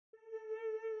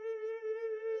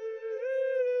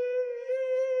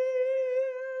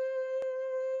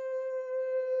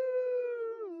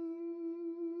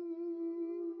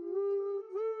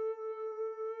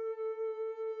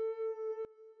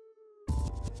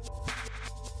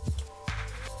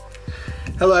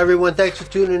Hello everyone, thanks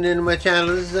for tuning in to my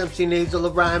channel. This is MC Nasal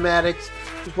of RHYMADICS.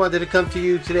 Just wanted to come to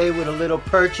you today with a little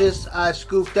purchase. I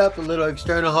scooped up a little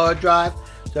external hard drive.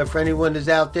 So for anyone that's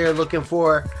out there looking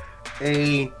for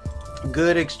a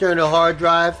good external hard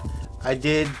drive, I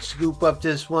did scoop up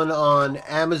this one on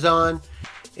Amazon.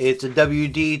 It's a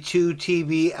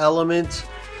WD-2TB Elements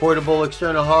portable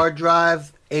external hard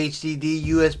drive, HDD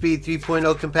USB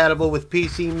 3.0 compatible with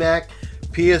PC, Mac,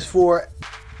 PS4,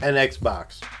 and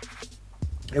Xbox.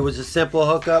 It was a simple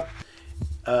hookup.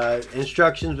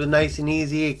 Instructions were nice and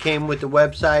easy. It came with the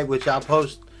website, which I'll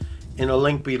post in a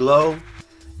link below.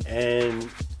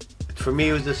 And for me,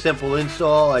 it was a simple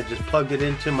install. I just plugged it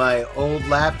into my old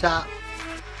laptop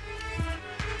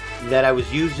that I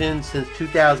was using since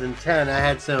 2010. I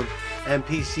had some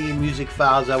MPC music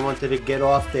files I wanted to get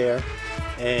off there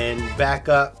and back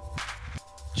up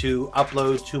to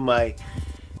upload to my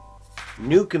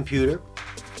new computer.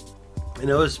 And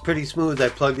it was pretty smooth. I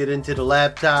plugged it into the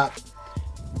laptop,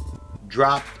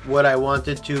 dropped what I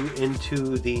wanted to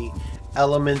into the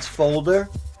Elements folder,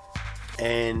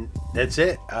 and that's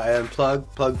it. I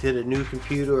unplugged, plugged to the new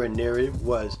computer, and there it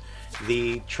was.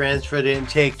 The transfer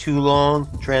didn't take too long.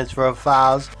 Transfer of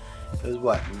files, it was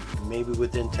what, maybe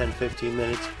within 10-15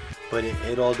 minutes, but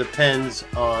it all depends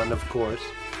on, of course,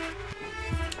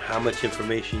 how much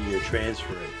information you're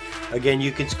transferring. Again,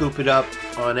 you can scoop it up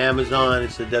on Amazon.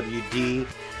 It's a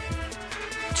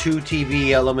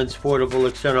WD-2TB Elements portable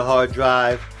external hard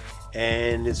drive,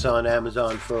 and it's on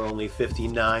Amazon for only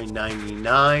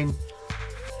 $59.99.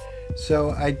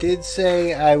 So I did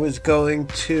say I was going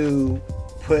to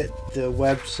put the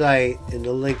website in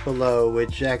the link below,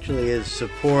 which actually is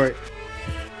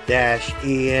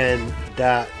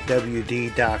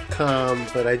support-en.wd.com,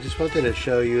 but I just wanted to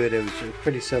show you it. It was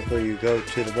pretty simple. You go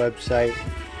to the website,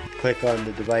 click on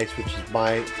the device, which is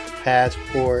My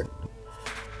Passport.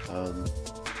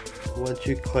 Once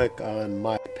you click on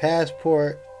My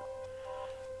Passport,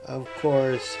 of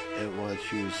course it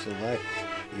wants you to select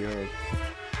your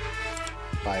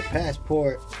My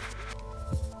Passport,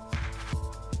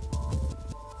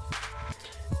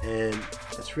 and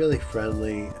it's really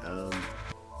friendly.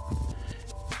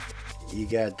 You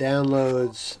got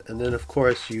downloads, and then of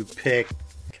course you pick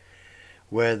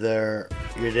whether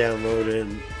you're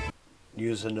downloading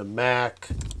using a Mac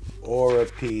or a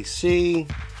PC.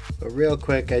 But real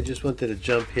quick, I just wanted to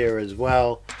jump here as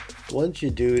well. Once you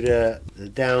do the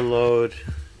download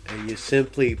and you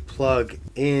simply plug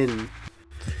in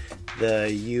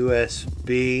the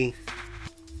USB,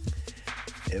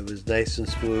 it was nice and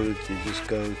smooth. You just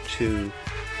go to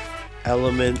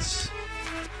Elements,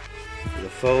 the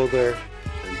folder,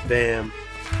 and bam,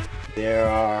 there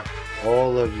are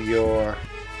all of your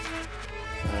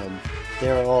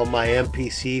there are all my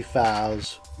MPC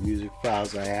files, music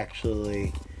files. I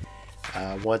actually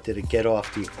wanted to get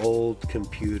off the old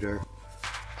computer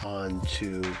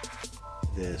onto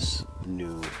this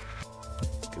new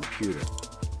computer.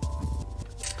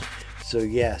 So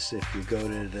yes, if you go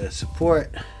to the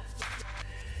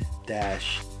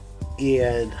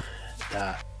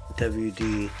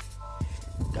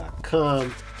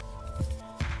support-en.wd.com,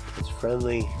 it's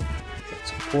friendly, it's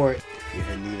support if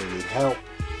you need any help.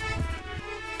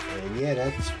 And yeah,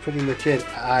 that's pretty much it.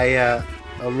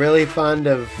 I'm really fond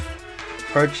of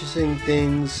purchasing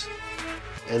things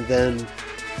and then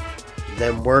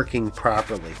them working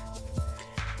properly.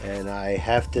 And I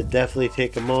have to definitely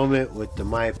take a moment with the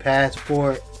My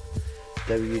Passport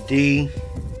WD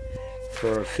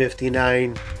for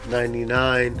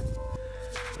 $59.99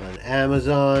 on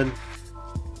Amazon.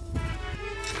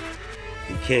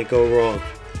 You can't go wrong.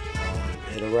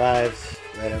 It arrived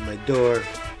right at my door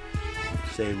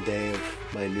same day of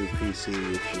my new PC,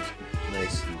 which is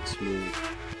nice and smooth.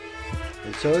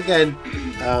 And so again,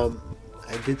 I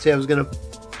did say I was going to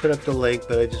put up the link,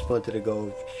 but I just wanted to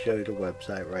go show you the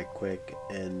website right quick.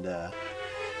 And if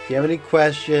you have any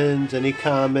questions, any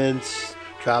comments,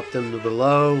 drop them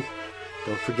below.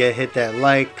 Don't forget, hit that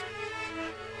like,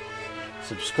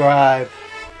 subscribe,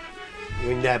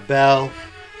 ring that bell.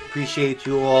 Appreciate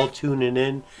you all tuning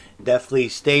in. Definitely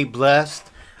stay blessed.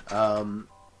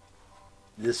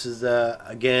 This is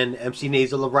again MC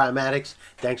Nasal of RHYMADICS.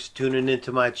 Thanks for tuning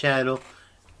into my channel.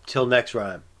 Till next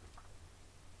rhyme.